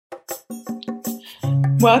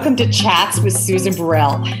Welcome to Chats with Susan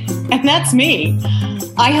Burrell. And that's me.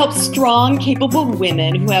 I help strong, capable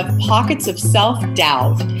women who have pockets of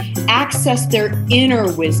self-doubt access their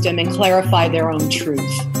inner wisdom and clarify their own truth.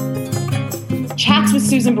 Chats with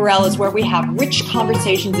Susan Burrell is where we have rich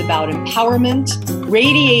conversations about empowerment,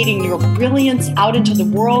 radiating your brilliance out into the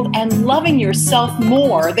world, and loving yourself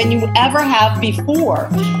more than you ever have before.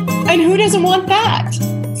 And who doesn't want that?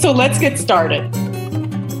 So let's get started.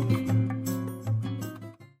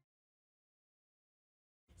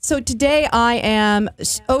 So today I am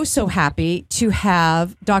so happy to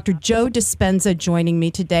have Dr. Joe Dispenza joining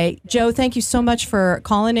me today. Joe, thank you so much for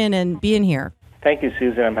calling in and being here. Thank you,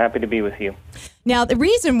 Susan. I'm happy to be with you. Now, the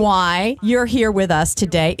reason why you're here with us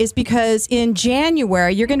today is because in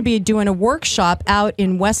January, you're going to be doing a workshop out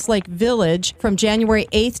in Westlake Village from January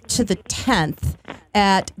 8th to the 10th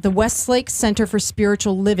at the Westlake Center for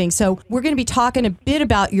Spiritual Living. So we're going to be talking a bit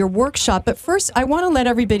about your workshop. But first, I want to let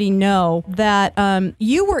everybody know that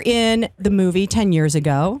you were in the movie 10 years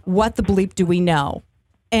ago, What the Bleep Do We Know?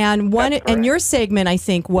 And your segment, I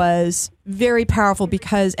think, was very powerful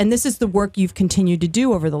because, and this is the work you've continued to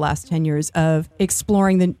do over the last 10 years of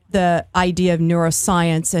exploring the idea of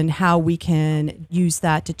neuroscience and how we can use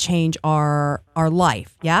that to change our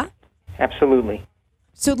life. Yeah? Absolutely.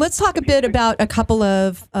 So let's talk a bit about a couple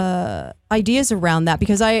of ideas around that,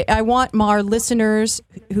 because I want our listeners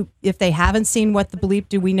who, if they haven't seen What the Bleep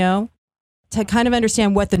Do We Know, to kind of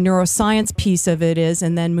understand what the neuroscience piece of it is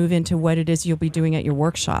and then move into what it is you'll be doing at your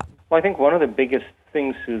workshop. Well, I think one of the biggest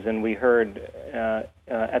things, Susan, we heard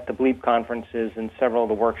at the Bleep conferences and several of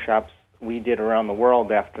the workshops we did around the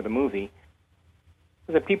world after the movie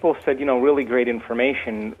was that people said, really great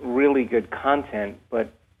information, really good content,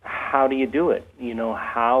 but how do you do it?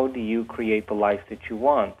 How do you create the life that you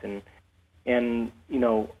want? And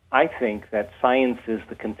I think that science is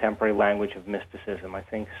the contemporary language of mysticism. I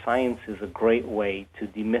think science is a great way to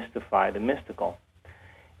demystify the mystical.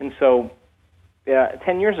 And so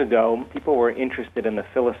 10 years ago, people were interested in the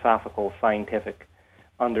philosophical, scientific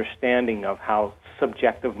understanding of how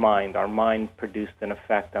subjective mind, our mind, produced an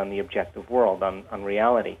effect on the objective world, on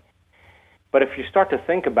reality. But if you start to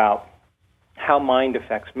think about how mind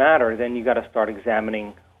affects matter, then you got to start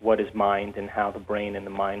examining what is mind and how the brain and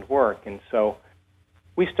the mind work. And so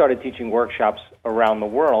we started teaching workshops around the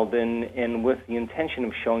world, and with the intention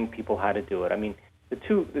of showing people how to do it. I mean, the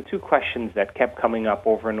two questions that kept coming up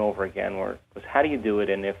over and over again was how do you do it,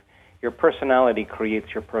 and if your personality creates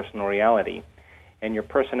your personal reality, and your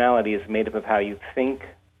personality is made up of how you think,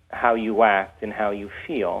 how you act, and how you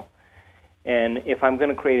feel, and if I'm going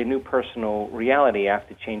to create a new personal reality, I have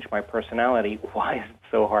to change my personality. Why is it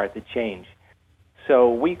so hard to change?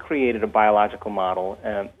 So we created a biological model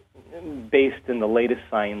based in the latest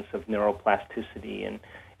science of neuroplasticity and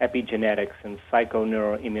epigenetics and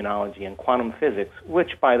psychoneuroimmunology and quantum physics, which,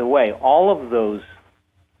 by the way, all of those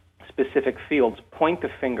specific fields point the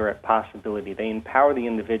finger at possibility. They empower the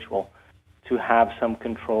individual to have some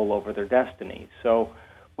control over their destiny. So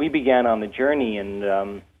we began on the journey, and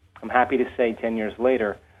I'm happy to say 10 years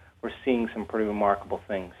later, we're seeing some pretty remarkable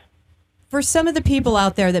things. For some of the people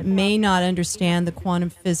out there that may not understand the quantum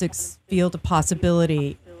physics field of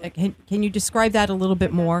possibility, can you describe that a little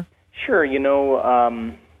bit more? Sure.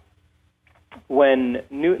 When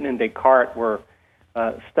Newton and Descartes were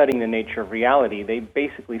studying the nature of reality, they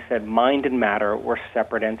basically said mind and matter were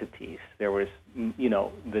separate entities. There was,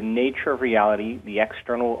 the nature of reality, the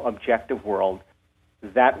external objective world.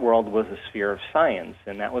 That world was a sphere of science,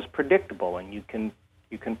 and that was predictable, and you can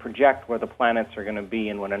project where the planets are going to be,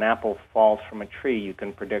 and when an apple falls from a tree, you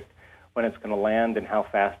can predict when it's going to land and how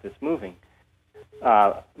fast it's moving.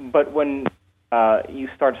 But when you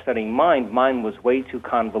start studying mind was way too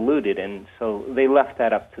convoluted, and so they left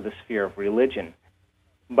that up to the sphere of religion.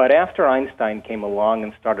 But after Einstein came along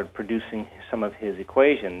and started producing some of his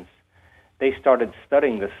equations, they started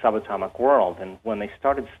studying the subatomic world, and when they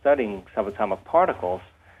started studying subatomic particles,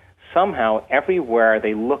 somehow everywhere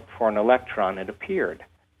they looked for an electron, it appeared.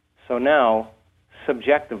 So now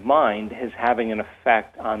subjective mind is having an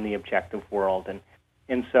effect on the objective world,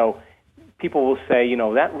 and so people will say,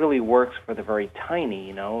 that really works for the very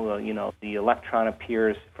tiny, the electron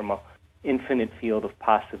appears from an infinite field of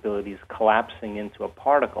possibilities collapsing into a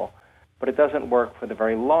particle, but it doesn't work for the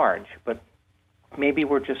very large. But maybe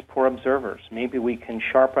we're just poor observers. Maybe we can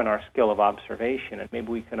sharpen our skill of observation, and maybe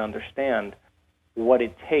we can understand what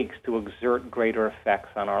it takes to exert greater effects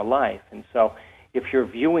on our life. And so if you're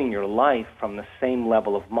viewing your life from the same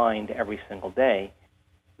level of mind every single day,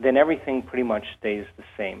 then everything pretty much stays the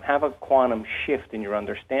same. Have a quantum shift in your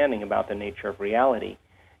understanding about the nature of reality.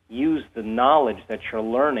 use the knowledge that you're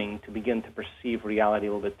learning to begin to perceive reality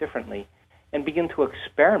a little bit differently and begin to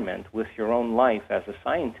experiment with your own life as a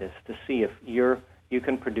scientist to see if you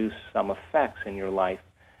can produce some effects in your life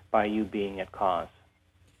by you being at cause.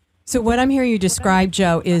 So what I'm hearing you describe,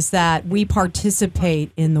 Joe, is that we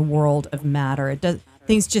participate in the world of matter.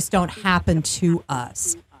 Things just don't happen to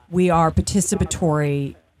us. We are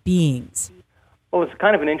participatory beings. Well, it's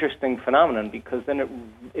kind of an interesting phenomenon because then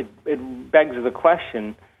it begs the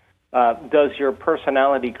question, does your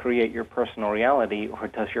personality create your personal reality, or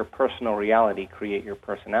does your personal reality create your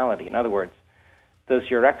personality? In other words, does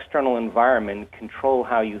your external environment control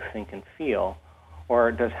how you think and feel,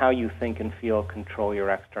 or does how you think and feel control your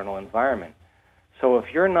external environment? So if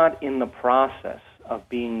you're not in the process of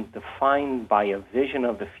being defined by a vision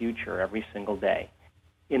of the future every single day,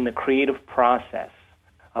 in the creative process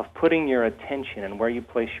of putting your attention, and where you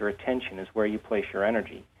place your attention is where you place your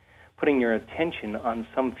energy, putting your attention on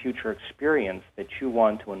some future experience that you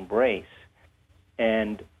want to embrace,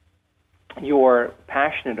 and you're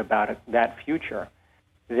passionate about that future,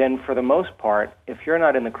 then for the most part, if you're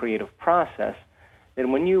not in the creative process,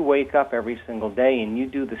 then when you wake up every single day and you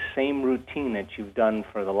do the same routine that you've done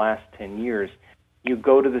for the last 10 years, you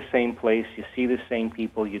go to the same place, you see the same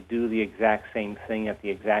people, you do the exact same thing at the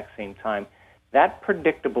exact same time, that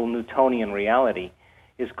predictable Newtonian reality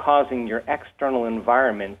is causing your external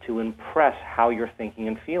environment to impress how you're thinking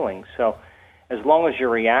and feeling. So as long as you're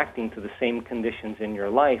reacting to the same conditions in your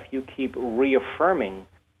life, you keep reaffirming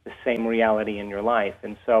the same reality in your life.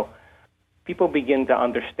 And so people begin to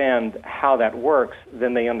understand how that works,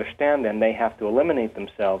 then they understand and they have to eliminate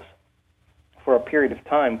themselves for a period of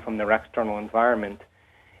time from their external environment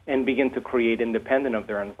and begin to create independent of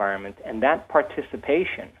their environment. And that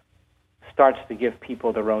participation starts to give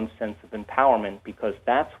people their own sense of empowerment, because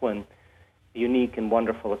that's when unique and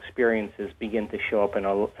wonderful experiences begin to show up in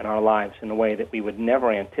our lives in a way that we would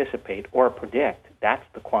never anticipate or predict. That's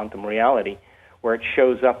the quantum reality, where it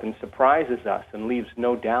shows up and surprises us and leaves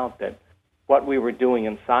no doubt that what we were doing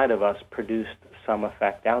inside of us produced some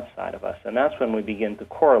effect outside of us. And that's when we begin to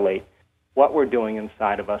correlate what we're doing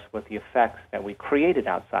inside of us with the effects that we created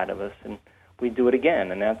outside of us, and we do it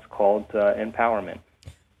again, and that's called empowerment.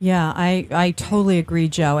 Yeah, I totally agree,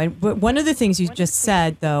 Joe. And but one of the things you just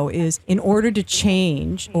said, though, is in order to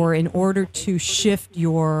change or in order to shift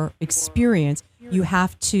your experience, you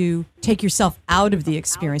have to take yourself out of the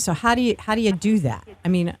experience. So how do you do that? I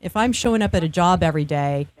mean, if I'm showing up at a job every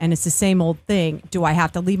day and it's the same old thing, do I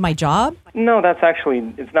have to leave my job? No,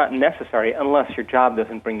 it's not necessary unless your job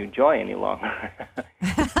doesn't bring you joy any longer.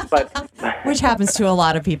 But which happens to a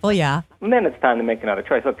lot of people, yeah. And then it's time to make another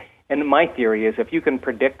choice. Look, and my theory is if you can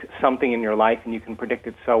predict something in your life and you can predict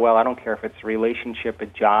it so well, I don't care if it's a relationship, a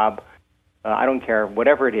job, I don't care,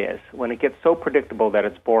 whatever it is, when it gets so predictable that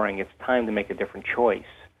it's boring, it's time to make a different choice.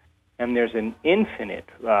 And there's an infinite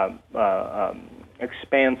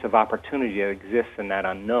expanse of opportunity that exists in that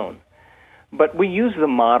unknown. But we use the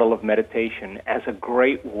model of meditation as a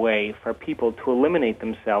great way for people to eliminate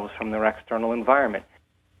themselves from their external environment.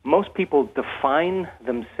 Most people define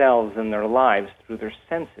themselves in their lives through their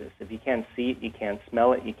senses. If you can't see it, you can't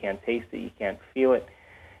smell it, you can't taste it, you can't feel it,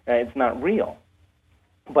 it's not real.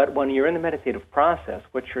 But when you're in the meditative process,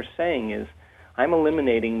 what you're saying is, I'm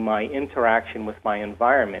eliminating my interaction with my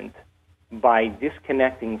environment by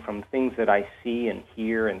disconnecting from things that I see and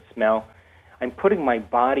hear and smell. I'm putting my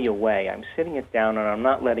body away. I'm sitting it down and I'm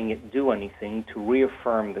not letting it do anything to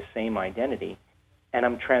reaffirm the same identity. And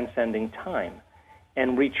I'm transcending time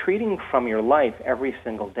and retreating from your life every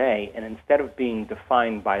single day. And instead of being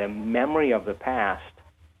defined by a memory of the past,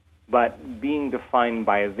 but being defined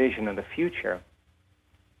by a vision of the future,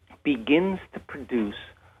 begins to produce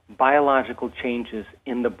biological changes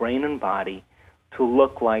in the brain and body to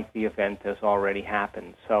look like the event has already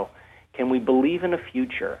happened. So can we believe in a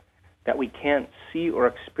future that we can't see or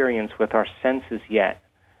experience with our senses yet,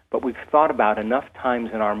 but we've thought about enough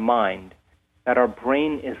times in our mind that our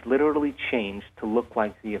brain is literally changed to look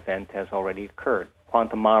like the event has already occurred?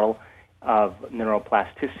 Quantum model of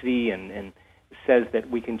neuroplasticity and says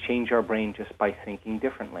that we can change our brain just by thinking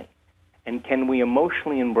differently. And can we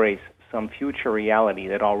emotionally embrace some future reality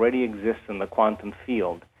that already exists in the quantum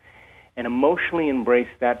field and emotionally embrace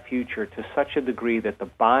that future to such a degree that the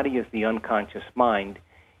body, as the unconscious mind,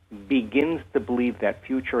 begins to believe that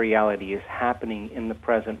future reality is happening in the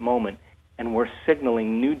present moment, and we're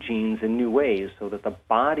signaling new genes in new ways so that the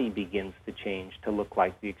body begins to change to look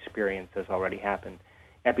like the experience has already happened?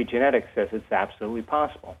 Epigenetics says it's absolutely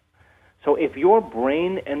possible. So if your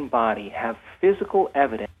brain and body have physical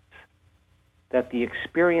evidence that the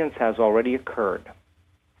experience has already occurred,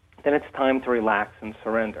 then it's time to relax and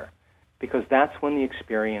surrender, because that's when the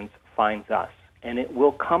experience finds us, and it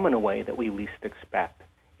will come in a way that we least expect.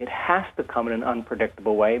 It has to come in an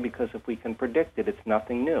unpredictable way, because if we can predict it, it's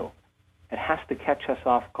nothing new. It has to catch us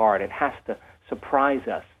off guard. It has to surprise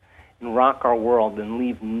us and rock our world and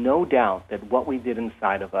leave no doubt that what we did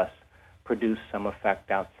inside of us produced some effect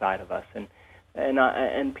outside of us.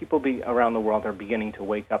 And people around the world are beginning to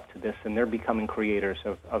wake up to this, and they're becoming creators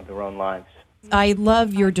of their own lives. I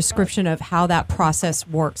love your description of how that process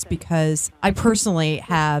works, because I personally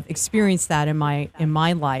have experienced that in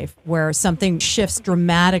my life, where something shifts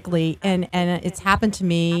dramatically, and it's happened to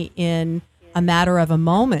me in a matter of a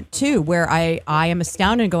moment too, where I am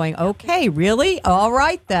astounded going, okay, really? All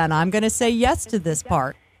right, then I'm going to say yes to this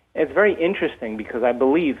part. It's very interesting, because I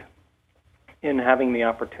believe in having the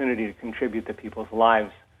opportunity to contribute to people's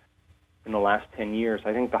lives in the last 10 years.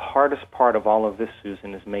 I think the hardest part of all of this,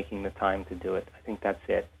 Susan, is making the time to do it. I think that's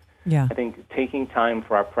it. Yeah. I think taking time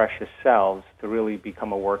for our precious selves to really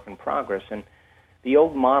become a work in progress. And the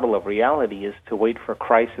old model of reality is to wait for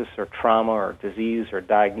crisis or trauma or disease or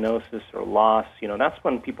diagnosis or loss. That's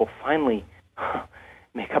when people finally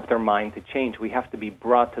make up their mind to change. We have to be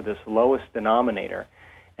brought to this lowest denominator.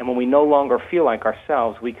 And when we no longer feel like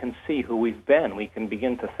ourselves, we can see who we've been. We can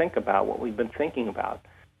begin to think about what we've been thinking about,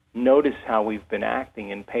 notice how we've been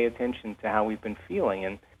acting, and pay attention to how we've been feeling.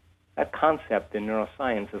 And that concept in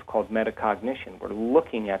neuroscience is called metacognition. We're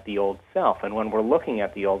looking at the old self. And when we're looking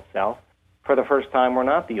at the old self, for the first time, we're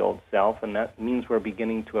not the old self, and that means we're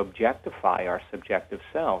beginning to objectify our subjective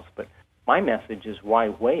selves. But my message is, why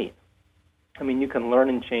wait? I mean, you can learn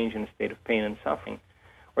and change in a state of pain and suffering,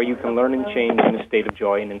 or you can learn and change in a state of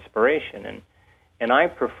joy and inspiration. And I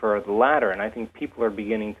prefer the latter, and I think people are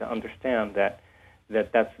beginning to understand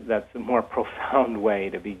that's a more profound way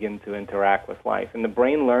to begin to interact with life. And the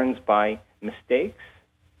brain learns by mistakes,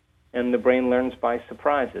 and the brain learns by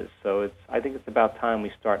surprises. So I think it's about time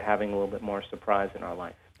we start having a little bit more surprise in our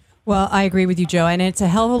life. Well, I agree with you, Joe, and it's a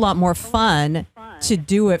hell of a lot more fun to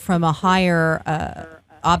do it from a higher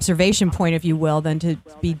observation point, if you will, than to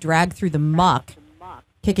be dragged through the muck,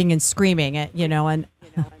 kicking and screaming,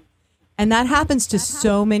 and that happens to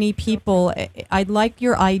so many people. I like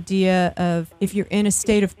your idea of, if you're in a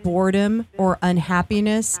state of boredom or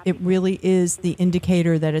unhappiness, it really is the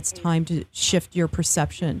indicator that it's time to shift your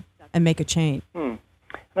perception and make a change. And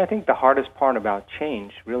I think the hardest part about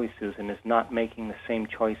change, really, Susan, is not making the same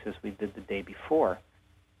choices we did the day before.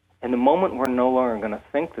 And the moment we're no longer going to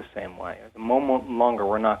think the same way, or the moment longer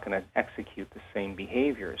we're not going to execute the same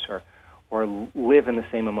behaviors or live in the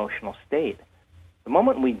same emotional state, the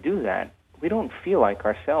moment we do that, we don't feel like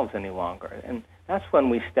ourselves any longer. And that's when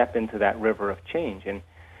we step into that river of change. And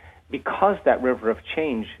because that river of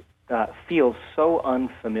change feels so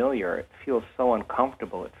unfamiliar, it feels so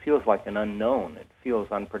uncomfortable, it feels like an unknown, it feels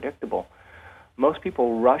unpredictable, most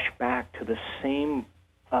people rush back to the same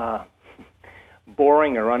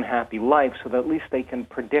boring or unhappy life so that at least they can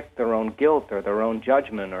predict their own guilt or their own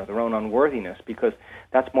judgment or their own unworthiness, because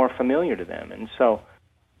that's more familiar to them. And so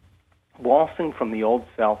waltzing from the old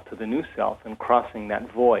self to the new self and crossing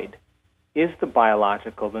that void is the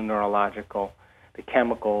biological, the neurological, the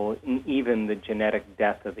chemical, and even the genetic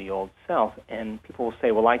death of the old self. And people will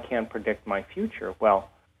say, well, I can't predict my future. Well,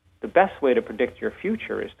 the best way to predict your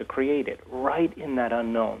future is to create it right in that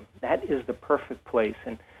unknown. That is the perfect place.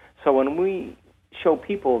 And so when we show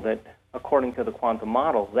people that, according to the quantum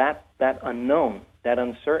model, that unknown, that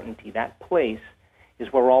uncertainty, that place is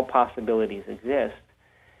where all possibilities exist,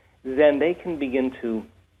 then they can begin to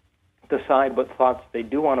decide what thoughts they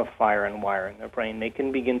do want to fire and wire in their brain. They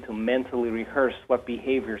can begin to mentally rehearse what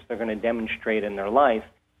behaviors they're going to demonstrate in their life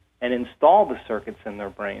and install the circuits in their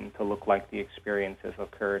brain to look like the experience has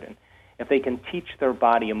occurred. And if they can teach their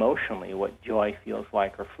body emotionally what joy feels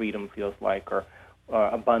like, or freedom feels like, or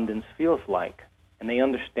abundance feels like, and they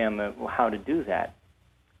understand how to do that,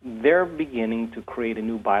 they're beginning to create a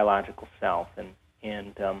new biological self.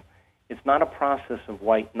 And it's not a process of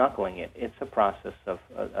white-knuckling it. It's a process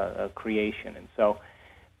of creation. And so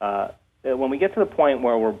when we get to the point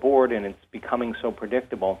where we're bored and it's becoming so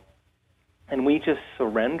predictable, and we just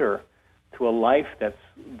surrender to a life that's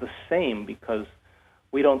the same because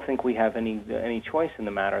we don't think we have any choice in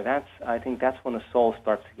the matter, I think that's when the soul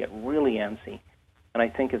starts to get really antsy. And I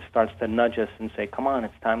think it starts to nudge us and say, come on,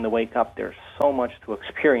 it's time to wake up. There's so much to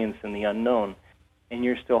experience in the unknown. And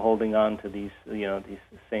you're still holding on to these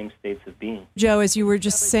same states of being. Joe, as you were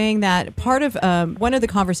just saying that, part of one of the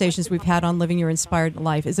conversations we've had on Living Your Inspired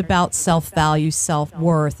Life is about self-value,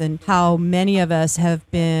 self-worth, and how many of us have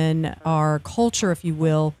been, our culture, if you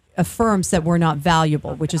will, affirms that we're not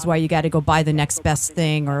valuable, which is why you got to go buy the next best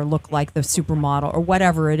thing or look like the supermodel or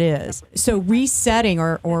whatever it is. So resetting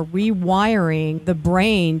or rewiring the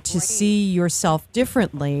brain to see yourself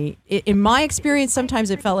differently, in my experience, sometimes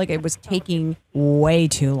it felt like it was taking way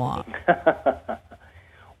too long.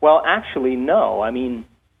 Well, actually, no. I mean,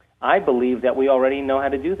 I believe that we already know how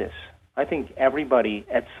to do this. I think everybody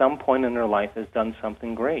at some point in their life has done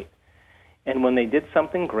something great. And when they did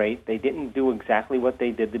something great, they didn't do exactly what they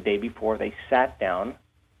did the day before. They sat down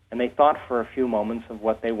and they thought for a few moments of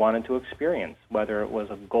what they wanted to experience, whether it was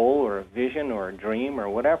a goal or a vision or a dream or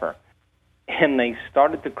whatever. And they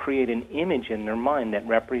started to create an image in their mind that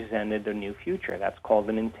represented their new future. That's called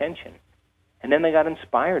an intention. And then they got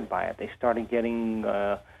inspired by it. They started getting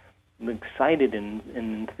excited and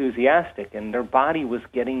enthusiastic, and their body was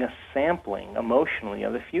getting a sampling emotionally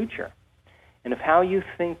of the future. And if how you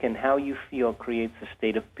think and how you feel creates a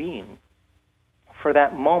state of being, for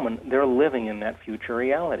that moment, they're living in that future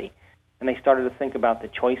reality. And they started to think about the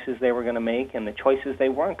choices they were going to make and the choices they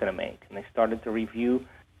weren't going to make. And they started to review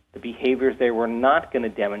the behaviors they were not going to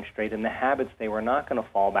demonstrate and the habits they were not going to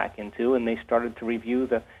fall back into. And they started to review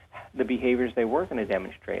the behaviors they were going to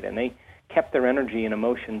demonstrate. And they kept their energy and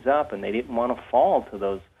emotions up, and they didn't want to fall to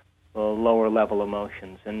those lower-level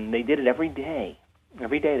emotions. And they did it every day.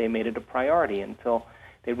 Every day they made it a priority until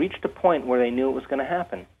they reached a point where they knew it was going to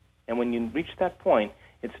happen. And when you reach that point,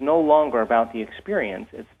 it's no longer about the experience.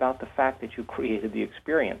 It's about the fact that you created the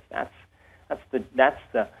experience. That's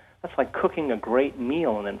like cooking a great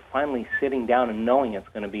meal and then finally sitting down and knowing it's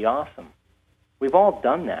going to be awesome. We've all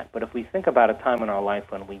done that, but if we think about a time in our life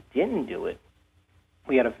when we didn't do it,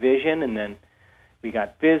 we had a vision, and then we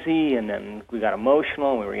got busy, and then we got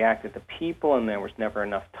emotional, and we reacted to people, and there was never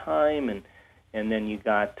enough time, and then you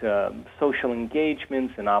got social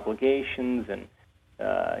engagements and obligations, and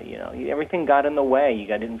everything got in the way. You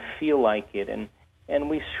didn't feel like it, and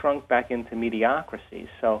we shrunk back into mediocrity.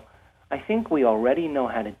 So I think we already know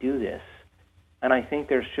how to do this, and I think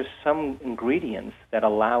there's just some ingredients that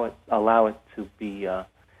allow it to be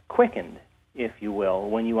quickened, if you will,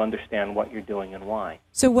 when you understand what you're doing and why.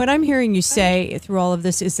 So what I'm hearing you say through all of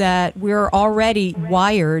this is that we're already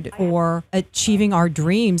wired for achieving our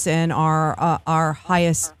dreams and our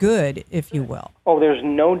highest good, if you will. Oh, there's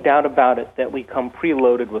no doubt about it that we come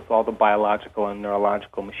preloaded with all the biological and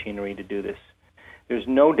neurological machinery to do this. There's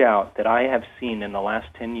no doubt that I have seen in the last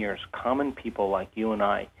 10 years common people like you and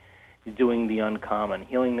I doing the uncommon,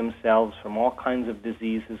 healing themselves from all kinds of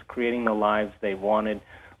diseases, creating the lives they wanted,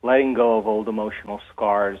 letting go of old emotional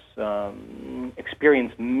scars,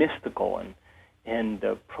 experience mystical and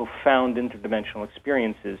profound interdimensional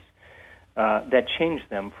experiences that change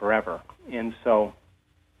them forever. And so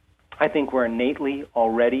I think we're innately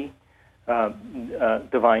already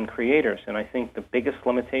divine creators, and I think the biggest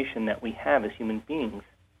limitation that we have as human beings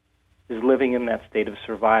is living in that state of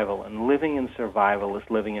survival. And living in survival is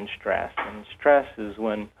living in stress. And stress is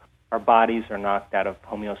when our bodies are knocked out of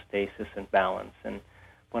homeostasis and balance. And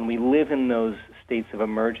when we live in those states of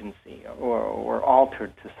emergency or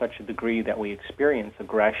altered to such a degree that we experience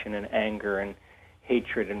aggression and anger and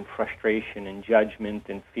hatred and frustration and judgment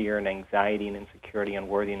and fear and anxiety and insecurity,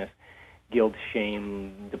 unworthiness, guilt,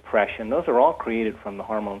 shame, depression, those are all created from the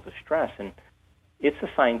hormones of stress. And it's a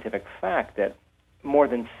scientific fact that more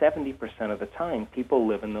than 70% of the time people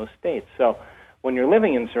live in those states. So when you're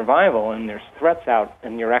living in survival and there's threats out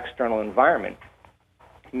in your external environment,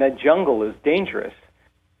 and that jungle is dangerous,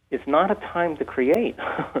 it's not a time to create.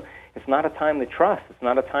 It's not a time to trust. It's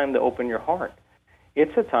not a time to open your heart.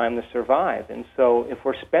 It's a time to survive. And so if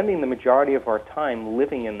we're spending the majority of our time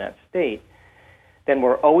living in that state, then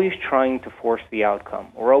we're always trying to force the outcome.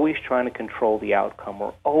 We're always trying to control the outcome.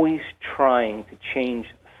 We're always trying to change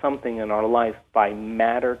something in our life by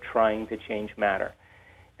matter trying to change matter.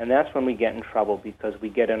 And that's when we get in trouble because we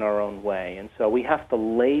get in our own way. And so we have to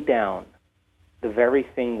lay down the very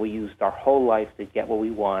thing we used our whole life to get what we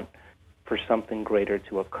want for something greater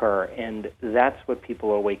to occur. And that's what people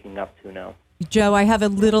are waking up to now. Joe, I have a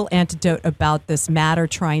little antidote about this matter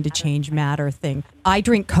trying to change matter thing. I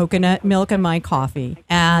drink coconut milk in my coffee,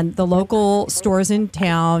 and the local stores in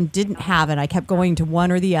town didn't have it. I kept going to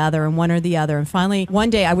one or the other and one or the other. And finally,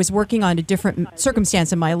 one day I was working on a different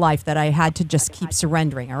circumstance in my life that I had to just keep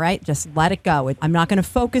surrendering, all right? Just let it go. I'm not going to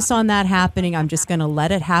focus on that happening. I'm just going to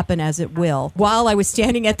let it happen as it will. While I was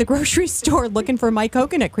standing at the grocery store looking for my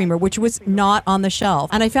coconut creamer, which was not on the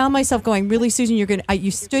shelf. And I found myself going, really, Susan,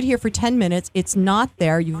 you stood here for 10 minutes. It's not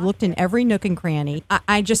there. You've looked in every nook and cranny.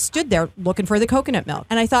 I just stood there looking for the coconut milk.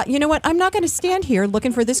 And I thought, you know what? I'm not going to stand here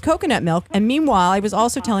looking for this coconut milk. And meanwhile, I was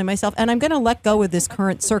also telling myself, and I'm going to let go of this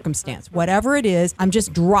current circumstance. Whatever it is, I'm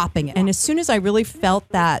just dropping it. And as soon as I really felt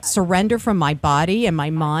that surrender from my body and my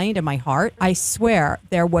mind and my heart, I swear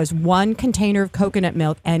there was one container of coconut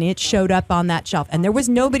milk and it showed up on that shelf. And there was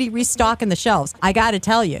nobody restocking the shelves. I got to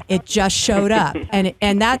tell you, it just showed up.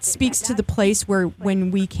 And that speaks to the place where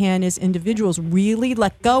when we can, as individuals, really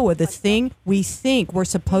let go of the thing we think we're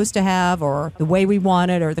supposed to have or the way we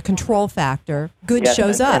want it or the control factor, good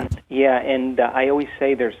shows up. And I always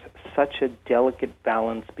say there's such a delicate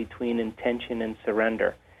balance between intention and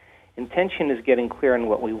surrender. Intention is getting clear on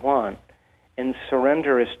what we want, and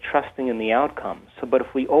surrender is trusting in the outcome. But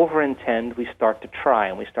if we overintend, we start to try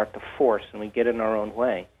and we start to force and we get in our own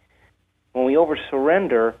way. When we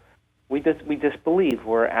over-surrender, we disbelieve,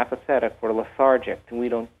 we're apathetic, we're lethargic, and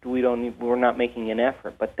we're not making an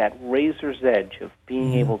effort. But that razor's edge of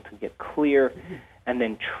being able to get clear and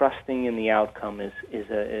then trusting in the outcome is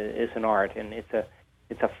an art, and it's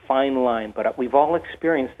a fine line. But we've all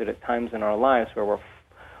experienced it at times in our lives where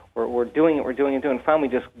we're doing it, and finally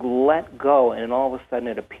we just let go, and all of a sudden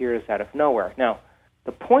it appears out of nowhere. Now,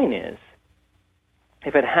 the point is,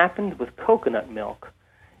 if it happened with coconut milk,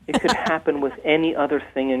 it could happen with any other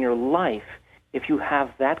thing in your life if you have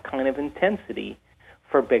that kind of intensity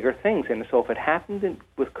for bigger things. And so if it happened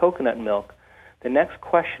with coconut milk, the next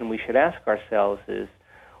question we should ask ourselves is,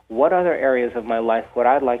 what other areas of my life would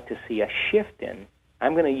I like to see a shift in?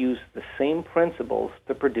 I'm going to use the same principles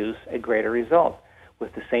to produce a greater result,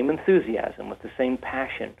 with the same enthusiasm, with the same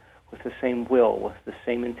passion, with the same will, with the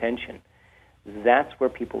same intention. That's where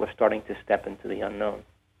people are starting to step into the unknown.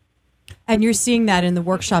 And you're seeing that in the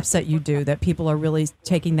workshops that you do, that people are really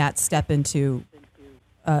taking that step into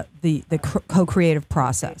the co-creative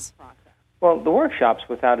process. Well, the workshops,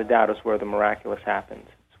 without a doubt, is where the miraculous happens.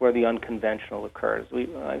 It's where the unconventional occurs.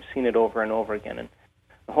 I've seen it over and over again. And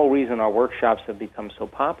the whole reason our workshops have become so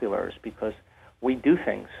popular is because we do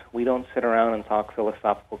things. We don't sit around and talk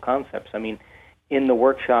philosophical concepts. I mean, in the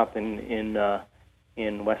workshop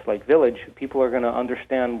in Westlake Village, people are going to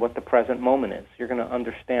understand what the present moment is. You're going to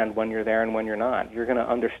understand when you're there and when you're not. You're going to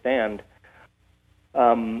understand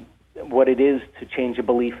what it is to change a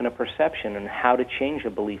belief and a perception, and how to change a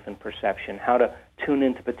belief and perception, how to tune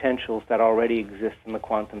into potentials that already exist in the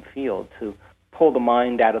quantum field, to pull the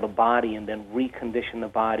mind out of the body and then recondition the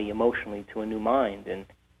body emotionally to a new mind. And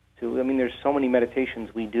there's so many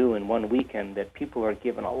meditations we do in one weekend that people are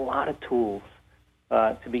given a lot of tools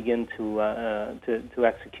to begin to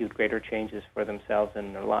execute greater changes for themselves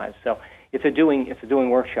and their lives. So it's a doing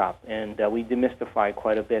workshop, and we demystify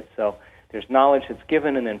quite a bit. So there's knowledge that's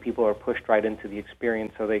given, and then people are pushed right into the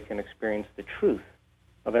experience so they can experience the truth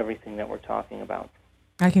of everything that we're talking about.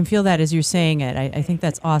 I can feel that as you're saying it. I think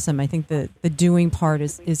that's awesome. I think the doing part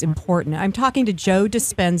is important. I'm talking to Joe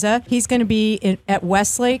Dispenza. He's going to be at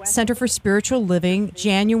Westlake Center for Spiritual Living,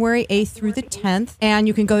 January 8th through the 10th. And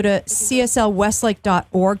you can go to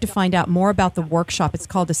cslwestlake.org to find out more about the workshop. It's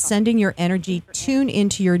called Ascending Your Energy, Tune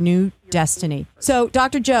into Your New Destiny. So,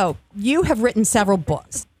 Dr. Joe, you have written several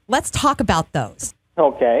books. Let's talk about those.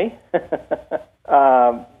 Okay.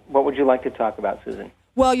 What would you like to talk about, Susan?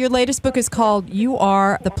 Well, your latest book is called You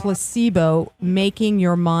Are the Placebo, Making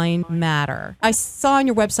Your Mind Matter. I saw on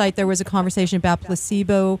your website there was a conversation about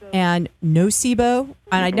placebo and nocebo,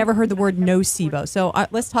 and I'd never heard the word nocebo. So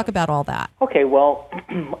let's talk about all that. Okay, well,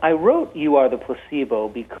 I wrote You Are the Placebo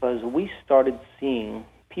because we started seeing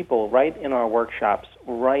people right in our workshops,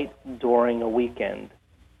 right during a weekend,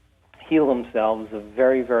 heal themselves of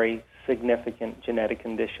very, very significant genetic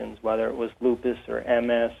conditions, whether it was lupus or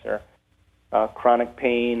MS or chronic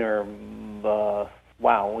pain, or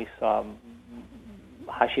we saw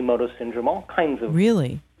Hashimoto's syndrome, all kinds of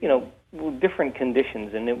different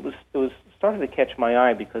conditions, and it was started to catch my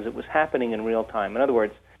eye because it was happening in real time. In other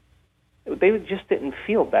words, they just didn't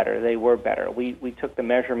feel better; they were better. We took the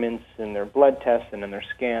measurements in their blood tests and in their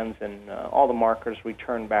scans, and all the markers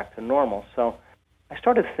returned back to normal. So I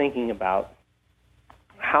started thinking about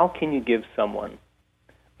how can you give someone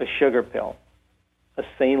a sugar pill, a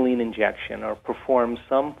saline injection, or perform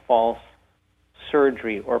some false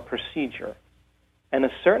surgery or procedure, and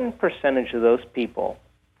a certain percentage of those people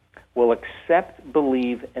will accept,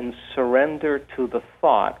 believe, and surrender to the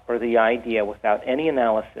thought or the idea without any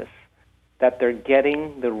analysis that they're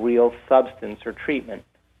getting the real substance or treatment,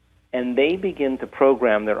 and they begin to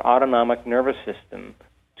program their autonomic nervous system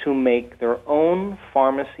to make their own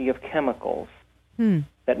pharmacy of chemicals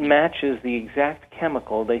that matches the exact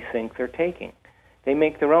chemical they think they're taking. They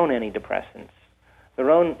make their own antidepressants. their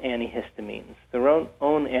own antihistamines, their own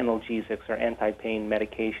analgesics or anti-pain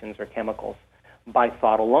medications or chemicals by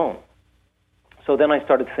thought alone. So then I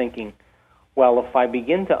started thinking, well, if I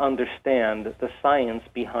begin to understand the science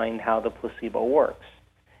behind how the placebo works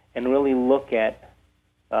and really look at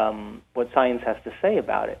what science has to say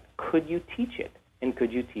about it, could you teach it? And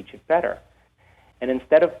could you teach it better? And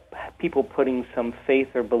instead of people putting some faith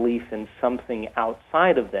or belief in something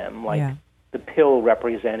outside of them, like the pill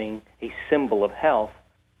representing a symbol of health,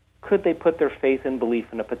 could they put their faith and belief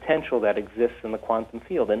in a potential that exists in the quantum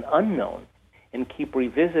field, an unknown, and keep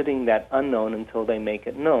revisiting that unknown until they make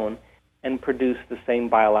it known and produce the same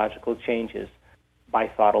biological changes by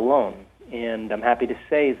thought alone? And I'm happy to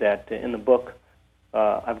say that in the book,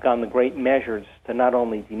 I've gone to great measures to not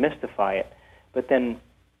only demystify it, but then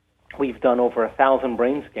we've done over 1,000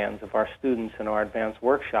 brain scans of our students in our advanced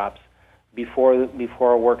workshops before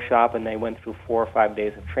a workshop, and they went through 4 or 5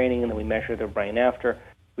 days of training, and then we measured their brain after.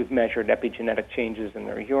 We've measured epigenetic changes in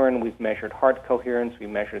their urine. We've measured heart coherence. We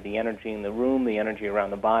measured the energy in the room, the energy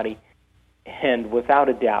around the body. And without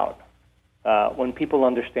a doubt, when people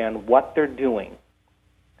understand what they're doing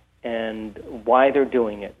and why they're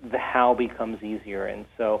doing it, the how becomes easier. And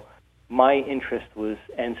so my interest was,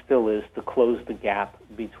 and still is, to close the gap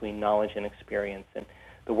between knowledge and experience. And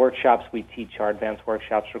the workshops we teach, our advanced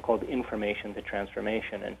workshops, are called Information to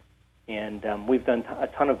Transformation. And we've done a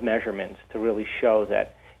ton of measurements to really show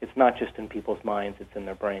that it's not just in people's minds, it's in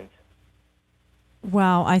their brains.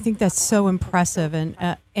 Wow, I think that's so impressive.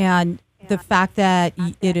 And the fact that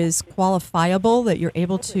it is qualifiable, that you're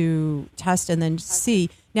able to test and then see.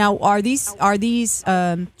 Now, are these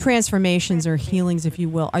transformations or healings, if you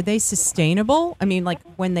will, are they sustainable? I mean, like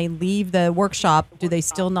when they leave the workshop, do they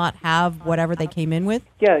still not have whatever they came in with?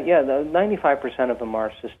 Yeah. The 95% of them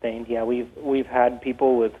are sustained. Yeah, we've had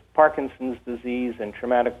people with Parkinson's disease and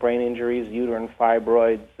traumatic brain injuries, uterine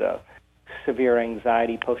fibroids, severe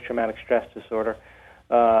anxiety, post-traumatic stress disorder.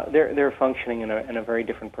 They're functioning in a very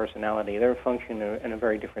different personality. They're functioning in a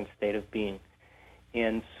very different state of being,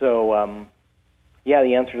 and so. Yeah,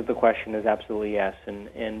 the answer to the question is absolutely yes.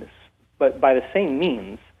 But by the same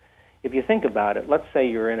means, if you think about it, let's say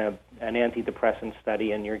you're in an antidepressant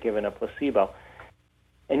study and you're given a placebo,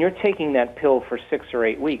 and you're taking that pill for 6 or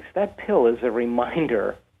 8 weeks. That pill is a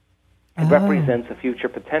reminder. It represents a future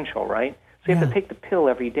potential, right? So you have to take the pill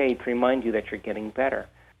every day to remind you that you're getting better.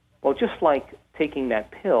 Well, just like taking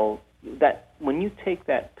that pill, that when you take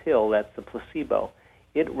that pill, that's the placebo,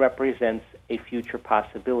 it represents a future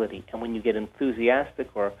possibility. And when you get enthusiastic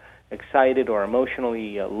or excited or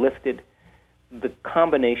emotionally lifted, the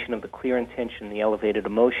combination of the clear intention and the elevated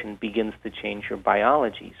emotion begins to change your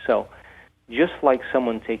biology. So just like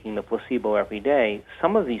someone taking the placebo every day,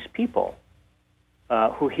 some of these people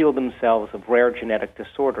who heal themselves of rare genetic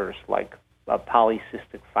disorders like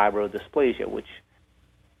polycystic fibrodysplasia, which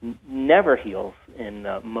never heals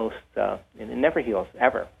it never heals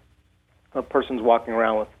ever. A person's walking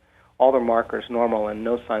around with all their markers normal and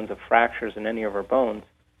no signs of fractures in any of her bones.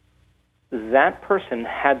 That person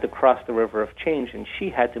had to cross the river of change, and she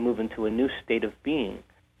had to move into a new state of being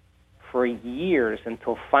for years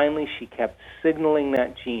until finally she kept signaling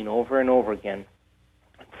that gene over and over again.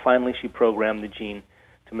 Finally, she programmed the gene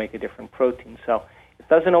to make a different protein. So it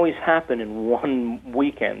doesn't always happen in one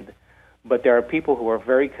weekend, but there are people who are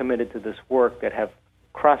very committed to this work that have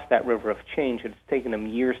crossed that river of change. It's taken them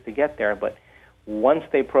years to get there, but once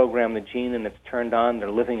they program the gene and it's turned on,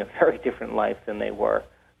 they're living a very different life than they were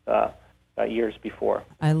years before.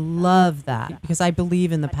 I love that because I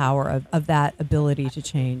believe in the power of that ability to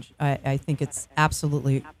change. I think it's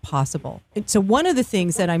absolutely possible. So one of the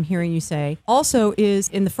things that I'm hearing you say also is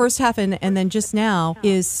in the first half and then just now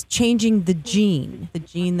is changing the gene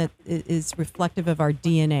that is reflective of our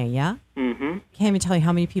DNA, yeah? Mm-hmm. Can't even tell you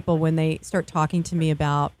how many people when they start talking to me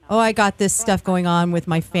about, oh, I got this stuff going on with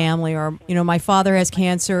my family, or my father has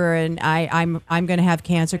cancer and I'm going to have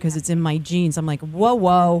cancer because it's in my genes. I'm like,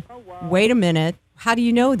 whoa, wait a minute. How do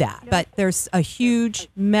you know that? But there's a huge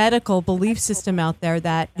medical belief system out there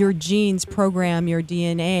that your genes program your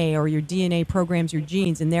DNA or your DNA programs your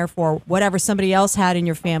genes, and therefore whatever somebody else had in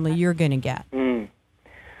your family, you're going to get.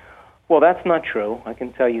 Well, that's not true. I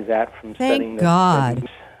can tell you that from studying this. Thank God.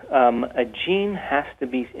 A gene has to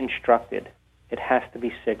be instructed. It has to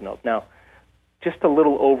be signaled. Now, just a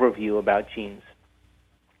little overview about genes.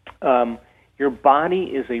 Your body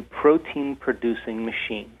is a protein-producing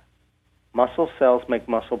machine. Muscle cells make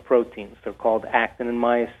muscle proteins. They're called actin and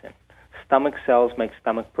myosin. Stomach cells make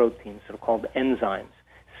stomach proteins. They're called enzymes.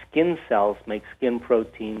 Skin cells make skin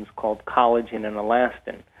proteins called collagen and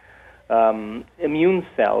elastin. immune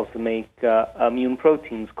cells make immune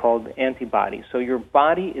proteins called antibodies. So your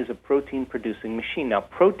body is a protein-producing machine. Now,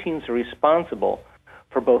 proteins are responsible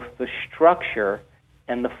for both the structure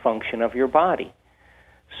and the function of your body.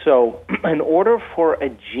 So in order for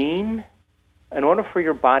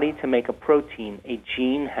your body to make a protein, a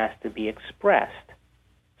gene has to be expressed.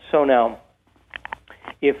 So now,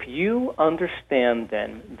 if you understand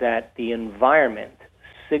then that the environment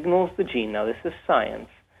signals the gene, now this is science,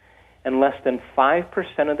 and less than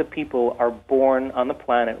 5% of the people are born on the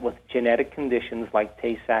planet with genetic conditions like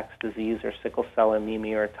Tay-Sachs disease or sickle cell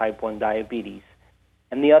anemia or type 1 diabetes,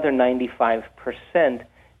 and the other 95%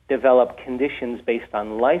 develop conditions based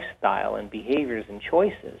on lifestyle and behaviors and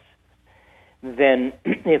choices, then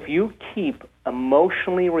if you keep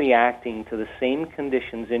emotionally reacting to the same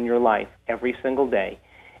conditions in your life every single day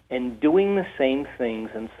and doing the same things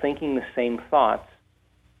and thinking the same thoughts,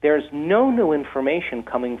 there's no new information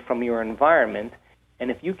coming from your environment,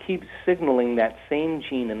 and if you keep signaling that same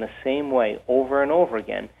gene in the same way over and over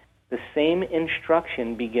again, the same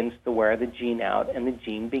instruction begins to wear the gene out, and the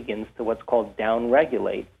gene begins to what's called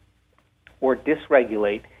downregulate or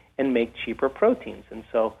dysregulate and make cheaper proteins. And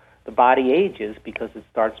so the body ages because it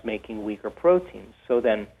starts making weaker proteins. So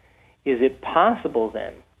then, is it possible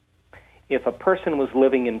then, if a person was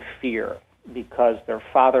living in fear because their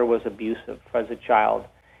father was abusive as a child,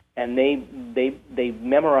 and they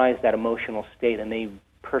memorize that emotional state and they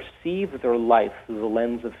perceive their life through the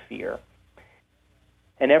lens of fear,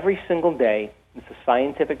 and every single day, it's a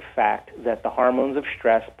scientific fact that the hormones of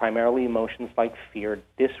stress, primarily emotions like fear,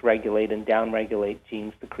 dysregulate and downregulate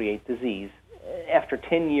genes to create disease. After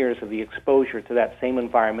 10 years of the exposure to that same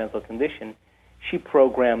environmental condition, she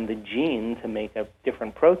programmed the gene to make a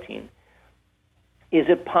different protein. Is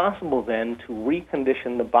it possible then to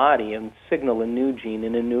recondition the body and signal a new gene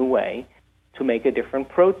in a new way to make a different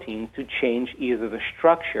protein to change either the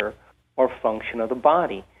structure or function of the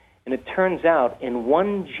body? And it turns out in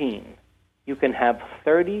one gene, you can have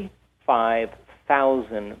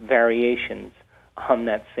 35,000 variations on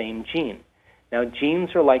that same gene. Now,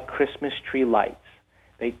 genes are like Christmas tree lights.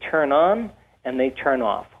 They turn on and they turn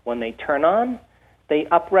off. When they turn on, they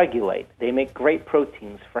upregulate. They make great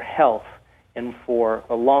proteins for health and for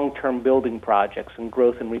long-term building projects and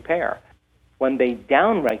growth and repair. When they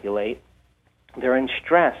downregulate, they're in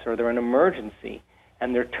stress or they're in emergency,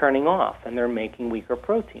 and they're turning off and they're making weaker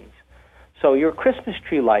proteins. So your Christmas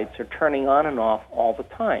tree lights are turning on and off all the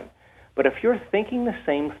time. But if you're thinking the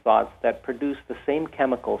same thoughts that produce the same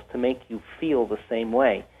chemicals to make you feel the same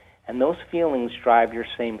way, and those feelings drive your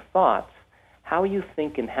same thoughts, how you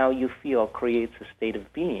think and how you feel creates a state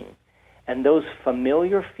of being. And those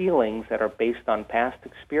familiar feelings that are based on past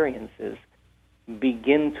experiences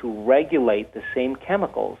begin to regulate the same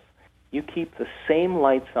chemicals. You keep the same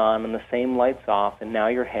lights on and the same lights off, and now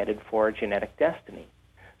you're headed for a genetic destiny.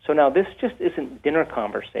 So now this just isn't dinner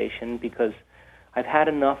conversation, because I've had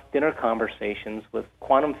enough dinner conversations with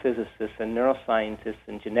quantum physicists and neuroscientists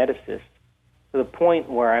and geneticists to the point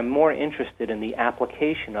where I'm more interested in the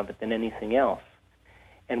application of it than anything else.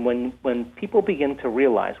 And when people begin to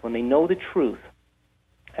realize, when they know the truth,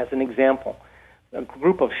 as an example, a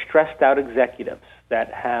group of stressed out executives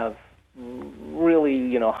that have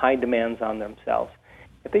really, high demands on themselves,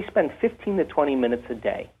 if they spend 15 to 20 minutes a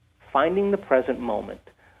day finding the present moment,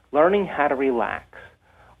 learning how to relax,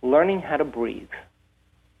 learning how to breathe,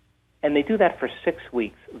 and they do that for 6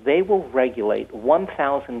 weeks, they will regulate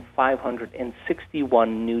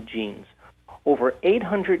 1,561 new genes, over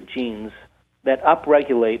 800 genes that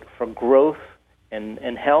upregulate for growth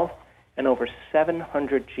and health, and over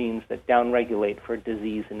 700 genes that downregulate for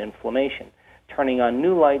disease and inflammation, turning on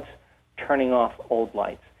new lights, turning off old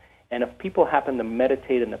lights. And if people happen to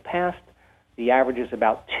meditate in the past, the average is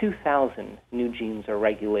about 2,000 new genes are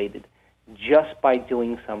regulated just by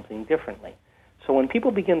doing something differently. So when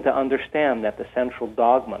people begin to understand that the central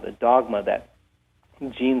dogma, the dogma that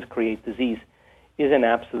genes create disease, isn't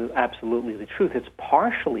absolutely the truth. It's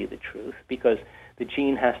partially the truth, because the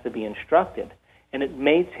gene has to be instructed, and it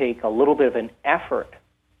may take a little bit of an effort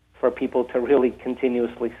for people to really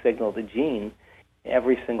continuously signal the gene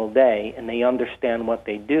every single day, and they understand what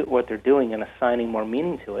they're doing, and assigning more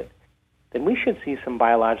meaning to it. Then we should see some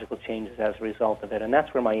biological changes as a result of it, and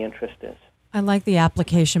that's where my interest is. I like the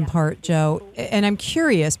application part, Joe. And I'm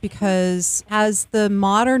curious, because as the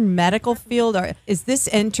modern medical field, is this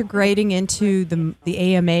integrating into the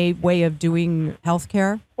AMA way of doing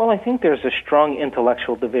healthcare? Well, I think there's a strong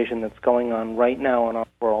intellectual division that's going on right now in our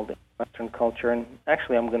world, in Western culture, and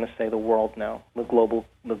actually I'm going to say the world now, the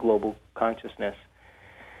global consciousness.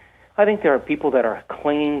 I think there are people that are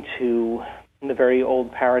clinging to the very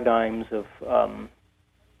old paradigms of,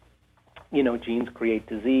 genes create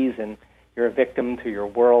disease and you're a victim to your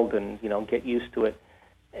world and, get used to it.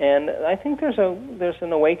 And I think there's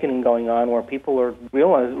an awakening going on where people are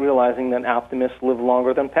realizing that optimists live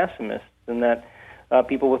longer than pessimists, and that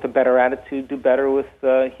people with a better attitude do better with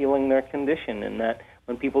healing their condition, and that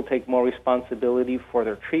when people take more responsibility for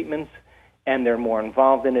their treatments and they're more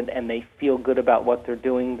involved in it and they feel good about what they're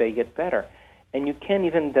doing, they get better. And you can't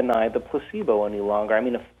even deny the placebo any longer. I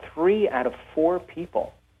mean, if 3 out of 4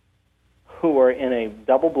 people who are in a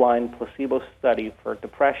double-blind placebo study for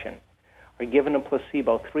depression are given a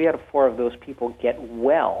placebo, 3 out of 4 of those people get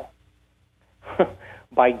well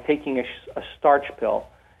by taking a starch pill,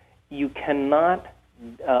 you cannot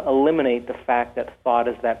eliminate the fact that thought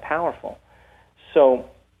is that powerful. So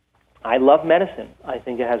I love medicine. I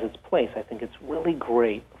think it has its place. I think it's really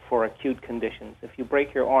great for acute conditions. If you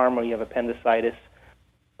break your arm or you have appendicitis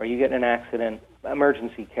or you get in an accident,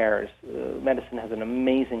 emergency cares, medicine has an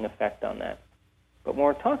amazing effect on that. But when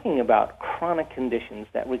we're talking about chronic conditions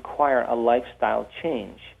that require a lifestyle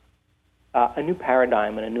change, a new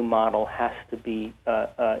paradigm and a new model has to be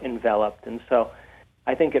enveloped. And so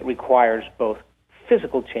I think it requires both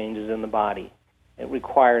physical changes in the body, it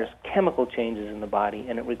requires chemical changes in the body,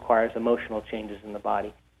 and it requires emotional changes in the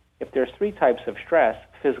body. If there's 3 types of stress,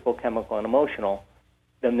 physical, chemical, and emotional,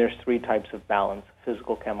 then there's 3 types of balance,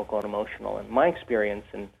 physical, chemical, and emotional. And my experience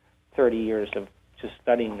in 30 years of just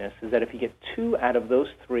studying this is that if you get 2 out of those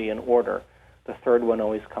 3 in order, the third one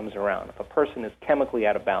always comes around. If a person is chemically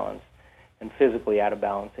out of balance and physically out of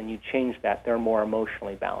balance, and you change that, they're more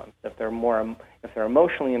emotionally balanced. If they're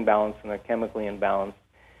emotionally imbalanced and they're chemically imbalanced,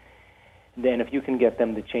 then if you can get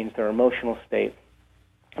them to change their emotional state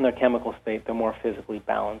and their chemical state, they're more physically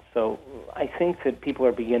balanced. So I think that people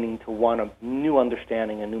are beginning to want a new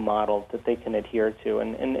understanding, a new model that they can adhere to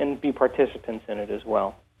and be participants in it as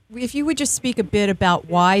well. If you would just speak a bit about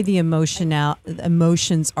why the emotions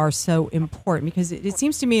are so important, because it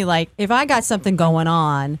seems to me like if I got something going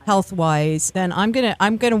on health-wise, then I'm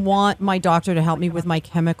gonna want my doctor to help me with my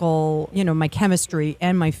chemical, my chemistry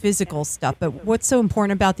and my physical stuff. But what's so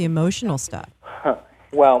important about the emotional stuff?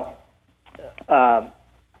 Well,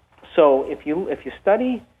 so if you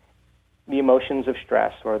study the emotions of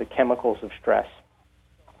stress or the chemicals of stress,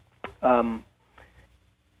 the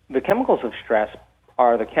chemicals of stress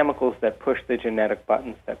are the chemicals that push the genetic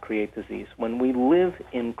buttons that create disease. When we live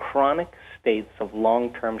in chronic states of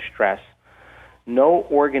long-term stress, no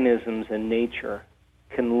organisms in nature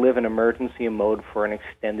can live in emergency mode for an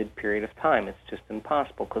extended period of time. It's just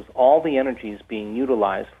impossible because all the energy is being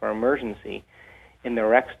utilized for emergency in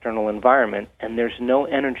their external environment, and there's no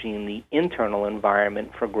energy in the internal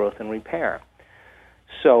environment for growth and repair.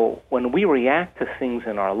 So when we react to things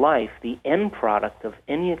in our life, the end product of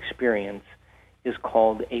any experience is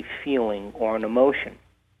called a feeling or an emotion.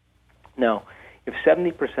 Now, if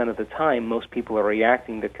 70% of the time most people are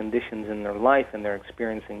reacting to conditions in their life and they're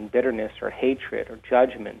experiencing bitterness or hatred or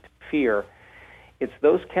judgment, fear, it's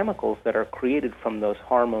those chemicals that are created from those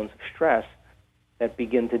hormones of stress that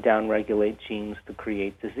begin to downregulate genes to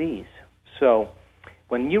create disease. So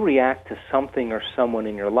when you react to something or someone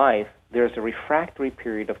in your life, there's a refractory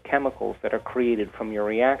period of chemicals that are created from your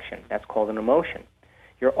reaction. That's called an emotion.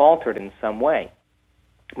 You're altered in some way.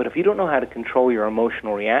 But if you don't know how to control your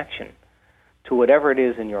emotional reaction to whatever it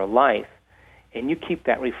is in your life, and you keep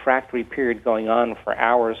that refractory period going on for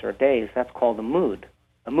hours or days, that's called a mood.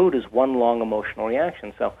 A mood is one long emotional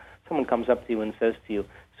reaction. So someone comes up to you and says to you,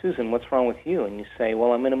 Susan, what's wrong with you? And you say,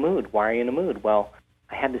 well, I'm in a mood. Why are you in a mood? Well,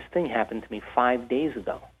 I had this thing happen to me 5 days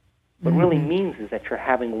ago. What it really means is that you're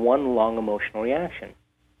having one long emotional reaction.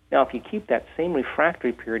 Now, if you keep that same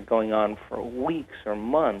refractory period going on for weeks or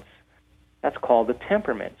months, that's called a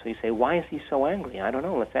temperament. So you say, why is he so angry? I don't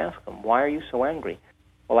know. Let's ask him. Why are you so angry?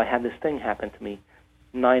 Well, I had this thing happen to me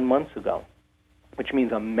 9 months ago, which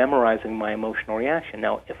means I'm memorizing my emotional reaction.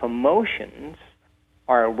 Now, if emotions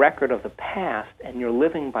are a record of the past and you're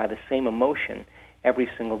living by the same emotion every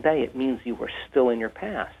single day, it means you were still in your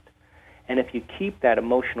past. And if you keep that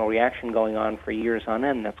emotional reaction going on for years on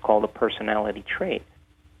end, that's called a personality trait.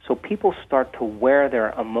 So people start to wear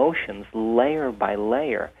their emotions layer by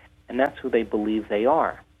layer, and that's who they believe they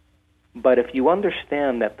are. But if you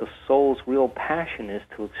understand that the soul's real passion is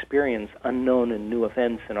to experience unknown and new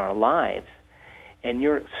events in our lives, and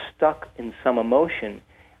you're stuck in some emotion,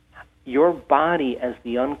 your body as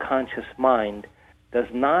the unconscious mind does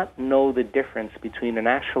not know the difference between an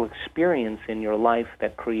actual experience in your life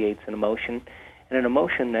that creates an emotion and an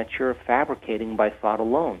emotion that you're fabricating by thought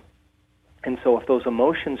alone. And so if those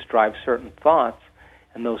emotions drive certain thoughts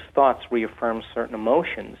and those thoughts reaffirm certain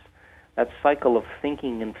emotions, that cycle of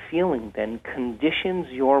thinking and feeling then conditions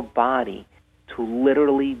your body to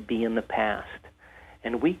literally be in the past.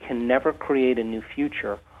 And we can never create a new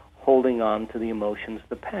future holding on to the emotions of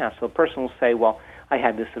the past. So a person will say, well, I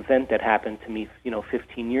had this event that happened to me,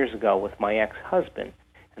 15 years ago with my ex-husband,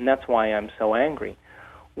 and that's why I'm so angry.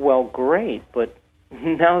 Well, great, but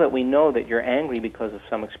now that we know that you're angry because of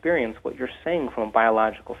some experience, what you're saying from a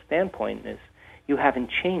biological standpoint is you haven't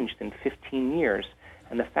changed in 15 years,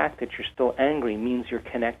 and the fact that you're still angry means you're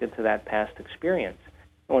connected to that past experience.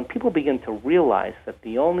 And when people begin to realize that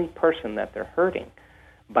the only person that they're hurting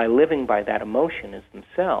by living by that emotion is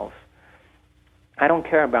themselves, I don't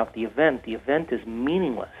care about the event. The event is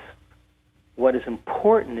meaningless. What is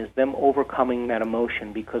important is them overcoming that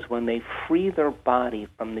emotion, because when they free their body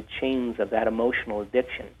from the chains of that emotional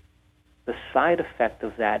addiction, the side effect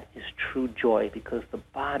of that is true joy, because the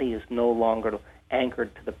body is no longer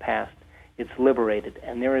anchored to the past. It's liberated,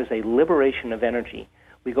 and there is a liberation of energy.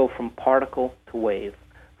 We go from particle to wave,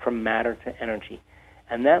 from matter to energy.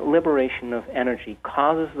 And that liberation of energy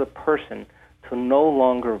causes the person to no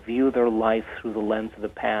longer view their life through the lens of the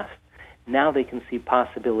past. Now they can see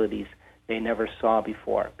possibilities they never saw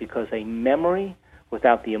before, because a memory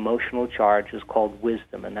without the emotional charge is called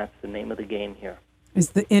wisdom, and that's the name of the game here.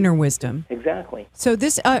 Is the inner wisdom. Exactly. So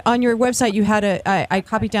this, on your website, you had I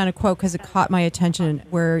copied down a quote because it caught my attention,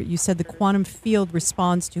 where you said the quantum field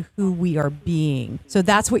responds to who we are being. So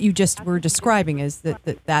that's what you just were describing, is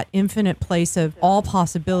that infinite place of all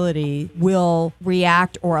possibility will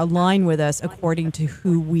react or align with us according to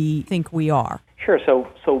who we think we are. Sure. So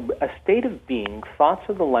a state of being, thoughts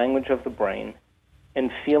are the language of the brain, and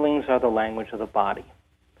feelings are the language of the body.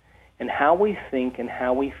 And how we think and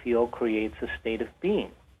how we feel creates a state of being.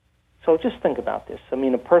 So just think about this. I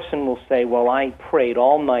mean, a person will say, well, I prayed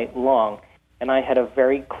all night long, and I had a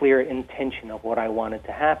very clear intention of what I wanted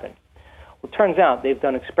to happen. Well, it turns out they've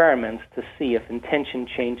done experiments to see if intention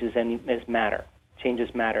changes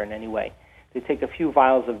matter in any way. They take a few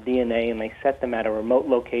vials of DNA and they set them at a remote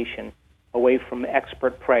location away from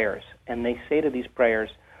expert prayers. And they say to these prayers,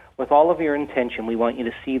 with all of your intention, we want you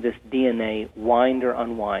to see this DNA wind or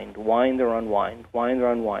unwind, wind or unwind, wind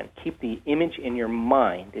or unwind. Keep the image in your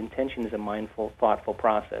mind. Intention is a mindful, thoughtful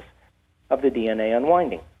process of the DNA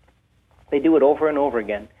unwinding. They do it over and over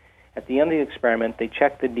again. At the end of the experiment, they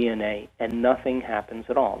check the DNA, and nothing happens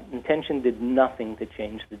at all. Intention did nothing to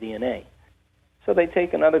change the DNA. So they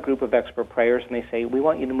take another group of expert prayers, and they say, we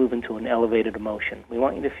want you to move into an elevated emotion. We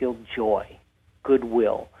want you to feel joy,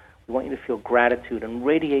 goodwill. We want you to feel gratitude and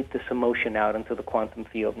radiate this emotion out into the quantum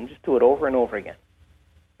field, and just do it over and over again.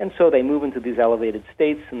 And so they move into these elevated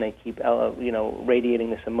states, and they keep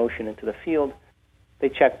radiating this emotion into the field. They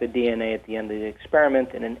check the DNA at the end of the experiment,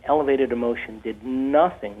 and an elevated emotion did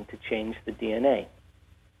nothing to change the DNA.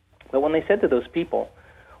 But when they said to those people,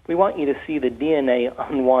 we want you to see the DNA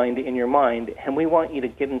unwind in your mind, and we want you to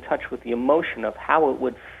get in touch with the emotion of how it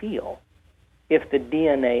would feel if the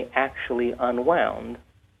DNA actually unwound,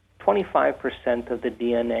 25% of the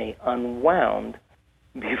DNA unwound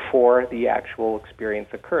before the actual experience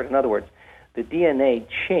occurred. In other words, the DNA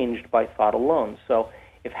changed by thought alone. So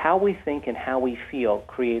if how we think and how we feel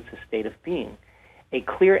creates a state of being, a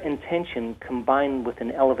clear intention combined with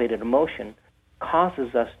an elevated emotion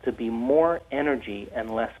causes us to be more energy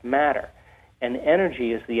and less matter. And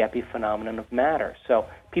energy is the epiphenomenon of matter. So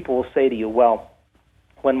people will say to you, well,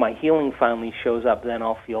 when my healing finally shows up, then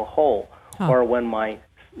I'll feel whole. Or when my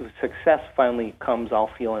success finally comes, I'll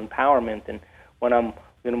feel empowerment, and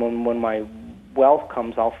when my wealth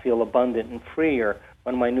comes, I'll feel abundant and free, or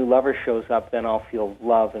when my new lover shows up, then I'll feel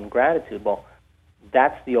love and gratitude. Well,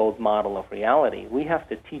 that's the old model of reality. We have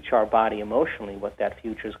to teach our body emotionally what that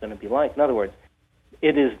future is going to be like. In other words,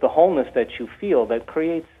 it is the wholeness that you feel that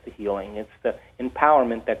creates the healing. It's the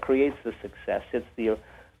empowerment that creates the success. It's the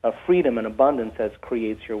freedom and abundance that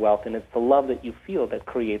creates your wealth, and it's the love that you feel that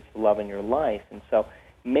creates the love in your life. And so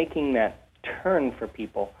making that turn for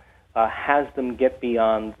people has them get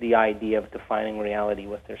beyond the idea of defining reality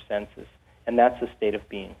with their senses. And that's a state of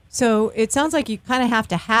being. So it sounds like you kind of have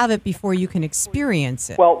to have it before you can experience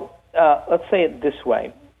it. Well, let's say it this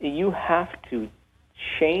way. You have to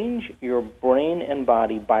change your brain and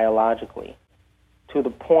body biologically to the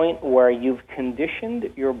point where you've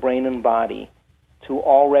conditioned your brain and body to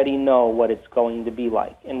already know what it's going to be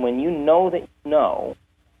like. And when you know that you know,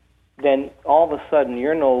 then all of a sudden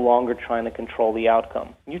you're no longer trying to control the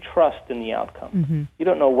outcome. You trust in the outcome. Mm-hmm. You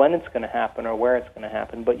don't know when it's going to happen or where it's going to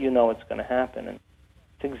happen, but you know it's going to happen. And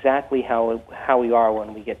it's exactly how we are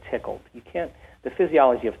when we get tickled. You can't, the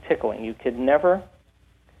physiology of tickling, you could never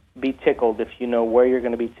be tickled if you know where you're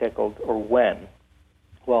going to be tickled or when.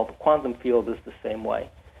 Well, the quantum field is the same way.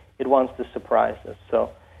 It wants to surprise us.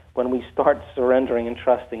 So when we start surrendering and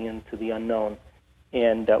trusting into the unknown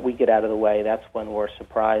and we get out of the way, that's when we're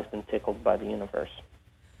surprised and tickled by the universe.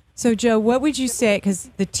 So, Joe, what would you say, because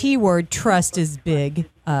the T word, trust, is big,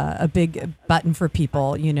 a big button for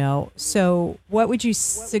people, So what would you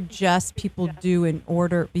suggest people do in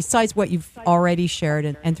order, besides what you've already shared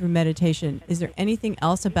and through meditation, is there anything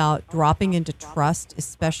else about dropping into trust,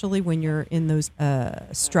 especially when you're in those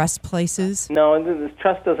stress places? No, the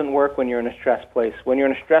trust doesn't work when you're in a stress place. When you're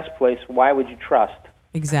in a stress place, why would you trust?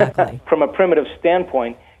 Exactly. From a primitive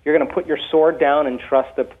standpoint, you're going to put your sword down and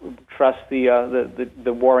trust the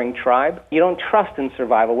warring tribe. You don't trust in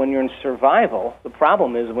survival. When you're in survival, the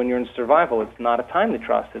problem is when you're in survival, it's not a time to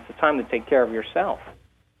trust. It's a time to take care of yourself.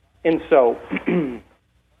 And so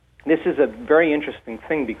this is a very interesting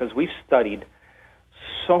thing because we've studied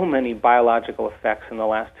so many biological effects in the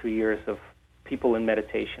last 2 years of people in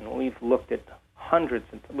meditation. We've looked at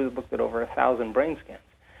we've looked at over 1,000 brain scans.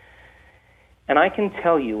 And I can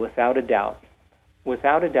tell you without a doubt,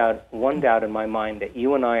 one doubt in my mind, that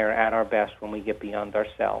you and I are at our best when we get beyond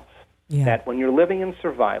ourselves. Yeah. That when you're living in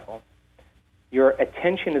survival, your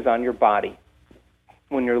attention is on your body.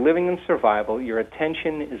 When you're living in survival, your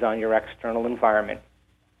attention is on your external environment.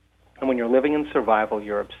 And when you're living in survival,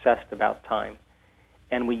 you're obsessed about time.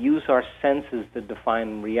 And we use our senses to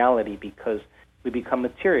define reality because we become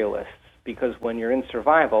materialists. Because when you're in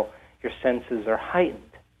survival, your senses are heightened.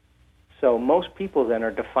 So most people then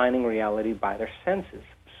are defining reality by their senses.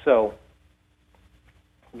 So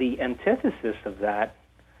the antithesis of that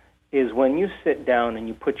is when you sit down and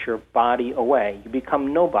you put your body away, you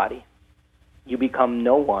become nobody. You become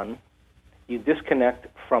no one. You disconnect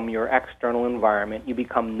from your external environment. You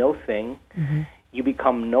become no thing. Mm-hmm. You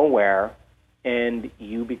become nowhere, and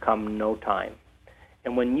you become no time.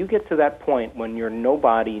 And when you get to that point, when you're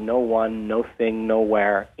nobody, no one, no thing,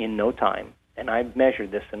 nowhere, in no time, and I've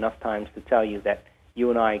measured this enough times to tell you that you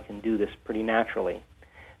and I can do this pretty naturally,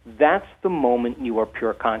 that's the moment you are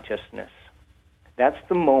pure consciousness. That's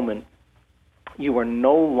the moment you are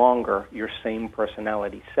no longer your same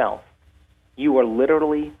personality self. You are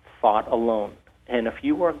literally thought alone. And if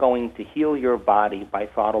you are going to heal your body by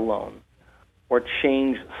thought alone, or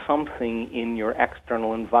change something in your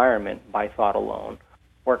external environment by thought alone,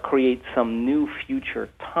 or create some new future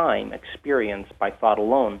time experience by thought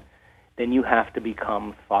alone, then you have to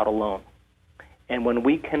become thought alone. And when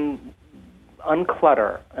we can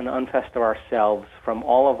unclutter and unfester ourselves from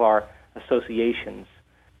all of our associations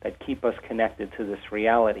that keep us connected to this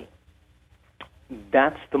reality,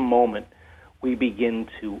 that's the moment we begin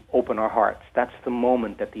to open our hearts. That's the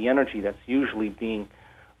moment that the energy that's usually being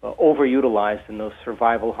overutilized in those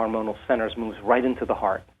survival hormonal centers moves right into the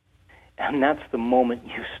heart. And that's the moment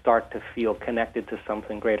you start to feel connected to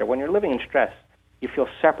something greater. When you're living in stress, you feel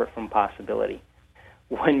separate from possibility.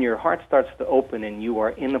 When your heart starts to open and you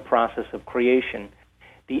are in the process of creation,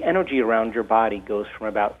 the energy around your body goes from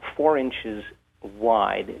about 4 inches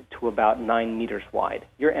wide to about 9 meters wide.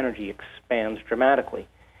 Your energy expands dramatically,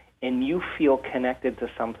 and you feel connected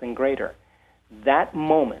to something greater. That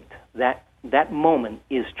moment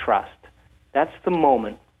is trust. That's the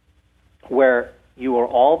moment where you are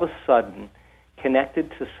all of a sudden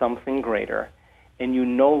connected to something greater, and you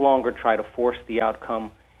no longer try to force the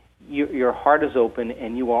outcome. Your heart is open,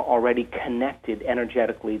 and you are already connected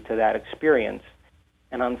energetically to that experience.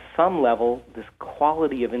 And on some level, this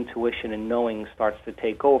quality of intuition and knowing starts to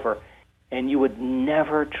take over, and you would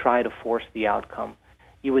never try to force the outcome.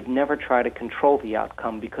 You would never try to control the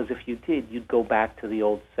outcome, because if you did, you'd go back to the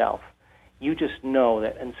old self. You just know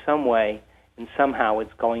that in some way and somehow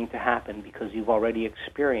it's going to happen because you've already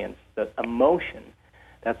experienced the emotion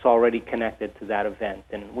that's already connected to that event.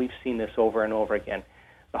 And we've seen this over and over again.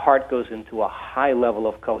 The heart goes into a high level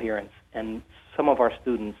of coherence, and some of our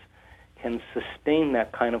students can sustain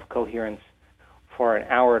that kind of coherence for an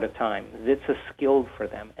hour at a time. It's a skill for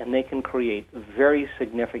them, and they can create very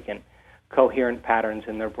significant coherent patterns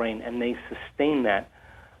in their brain, and they sustain that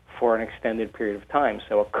for an extended period of time.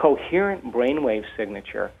 So a coherent brainwave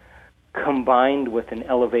signature combined with an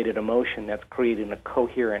elevated emotion that's creating a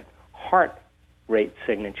coherent heart rate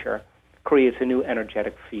signature creates a new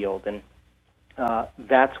energetic field, and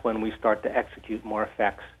that's when we start to execute more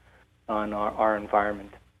effects on our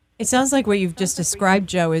environment. It sounds like what you've just described,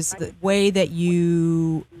 Joe, is the way that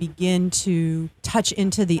you begin to touch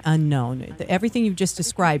into the unknown. Everything you've just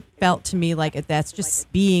described felt to me like that's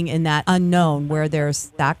just being in that unknown where there's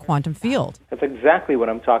that quantum field. That's exactly what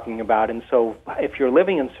I'm talking about. And so if you're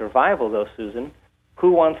living in survival, though, Susan,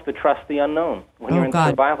 who wants to trust the unknown? When you're in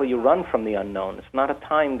survival, you run from the unknown. It's not a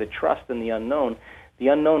time to trust in the unknown. The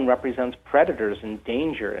unknown represents predators and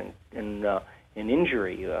danger and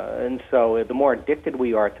injury. And so the more addicted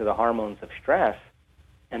we are to the hormones of stress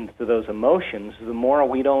and to those emotions, the more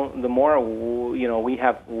we run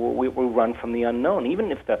from the unknown.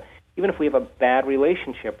 Even if we have a bad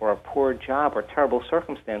relationship or a poor job or terrible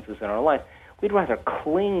circumstances in our life, we'd rather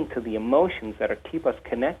cling to the emotions that keep us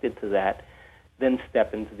connected to that than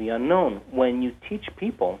step into the unknown. When you teach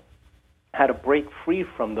people how to break free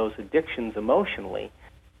from those addictions emotionally,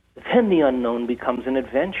 then the unknown becomes an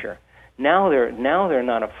adventure. Now they're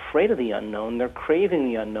not afraid of the unknown. They're craving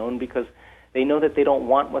the unknown because they know that they don't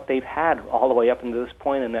want what they've had all the way up into this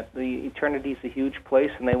point, and that the eternity is a huge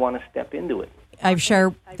place, and they want to step into it. I've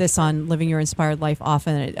shared this on Living Your Inspired Life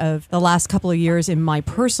often. Of the last couple of years in my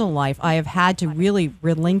personal life, I have had to really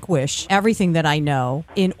relinquish everything that I know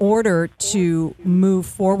in order to move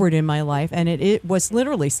forward in my life. And it was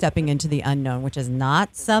literally stepping into the unknown, which is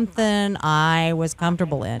not something I was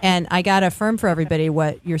comfortable in. And I got to affirm for everybody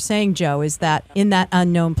what you're saying, Joe, is that in that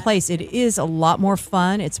unknown place, it is a lot more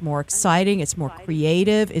fun. It's more exciting. It's more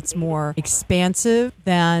creative. It's more expansive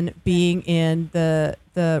than being in the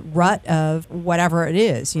rut of whatever it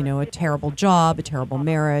is, a terrible job, a terrible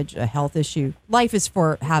marriage, a health issue. Life is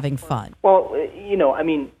for having fun. Well,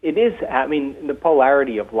 it is, the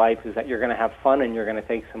polarity of life is that you're going to have fun and you're going to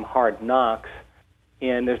take some hard knocks,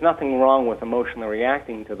 and there's nothing wrong with emotionally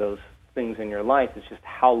reacting to those things in your life. It's just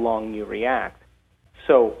how long you react.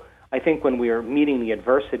 So I think when we are meeting the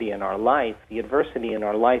adversity in our life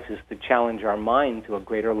is to challenge our mind to a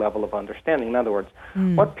greater level of understanding. In other words,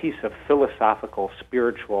 what piece of philosophical,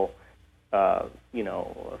 spiritual,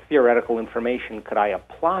 theoretical information could I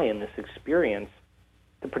apply in this experience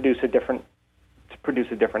to produce a different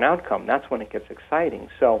outcome? That's when it gets exciting.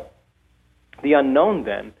 So the unknown,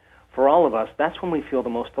 then, for all of us, that's when we feel the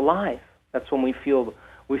most alive. That's when we feel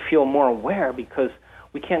more aware, because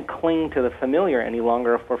we can't cling to the familiar any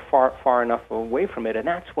longer if we're far enough away from it. And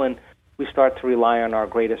that's when we start to rely on our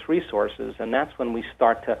greatest resources. And that's when we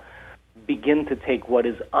start to begin to take what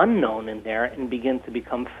is unknown in there and begin to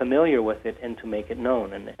become familiar with it and to make it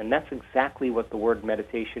known. And that's exactly what the word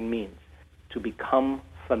meditation means, to become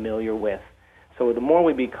familiar with. So the more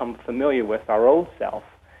we become familiar with our old self,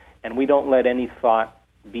 and we don't let any thought,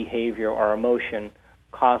 behavior, or emotion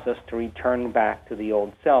cause us to return back to the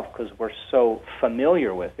old self because we're so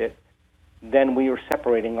familiar with it, then we are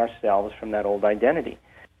separating ourselves from that old identity.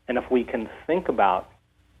 And if we can think about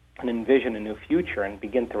and envision a new future and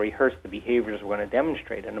begin to rehearse the behaviors we're going to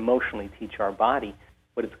demonstrate and emotionally teach our body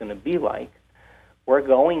what it's going to be like, we're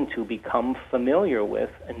going to become familiar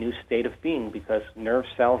with a new state of being, because nerve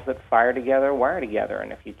cells that fire together wire together.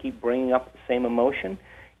 And if you keep bringing up the same emotion,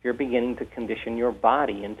 you're beginning to condition your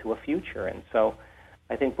body into a future. And so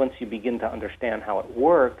I think once you begin to understand how it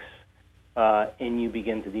works and you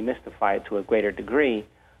begin to demystify it to a greater degree,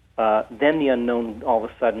 then the unknown, all of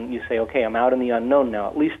a sudden, you say, okay, I'm out in the unknown now.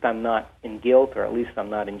 At least I'm not in guilt, or at least I'm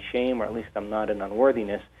not in shame, or at least I'm not in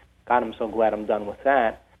unworthiness. God, I'm so glad I'm done with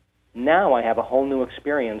that. Now I have a whole new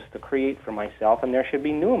experience to create for myself, and there should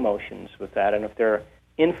be new emotions with that. And if there are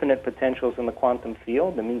infinite potentials in the quantum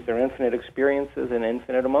field, that means there are infinite experiences and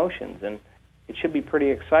infinite emotions. And it should be pretty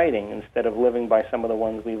exciting instead of living by some of the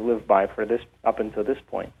ones we've lived by for this up until this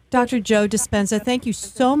point. Dr. Joe Dispenza, thank you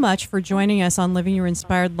so much for joining us on Living Your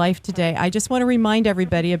Inspired Life today. I just want to remind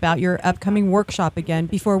everybody about your upcoming workshop again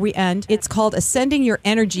before we end. It's called Ascending Your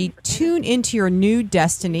Energy, Tune into Your New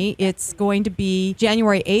Destiny. It's going to be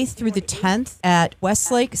January 8th through the 10th at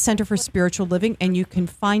Westlake Center for Spiritual Living, and you can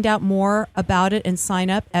find out more about it and sign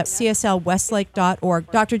up at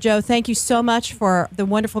cslwestlake.org. Dr. Joe, thank you so much for the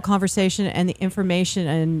wonderful conversation and the information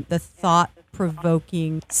and the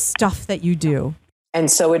thought-provoking stuff that you do. And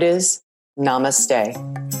so it is. Namaste.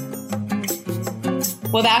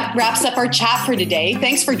 Well, that wraps up our chat for today.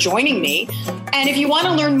 Thanks for joining me. And if you want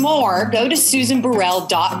to learn more, go to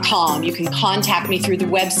SusanBurrell.com. You can contact me through the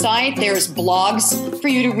website. There's blogs for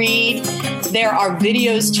you to read. There are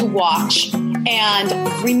videos to watch.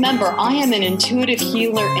 And remember, I am an intuitive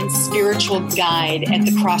healer and spiritual guide at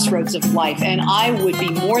the crossroads of life. And I would be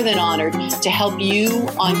more than honored to help you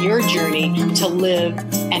on your journey to live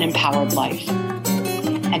an empowered life.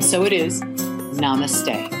 And so it is.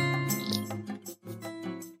 Namaste.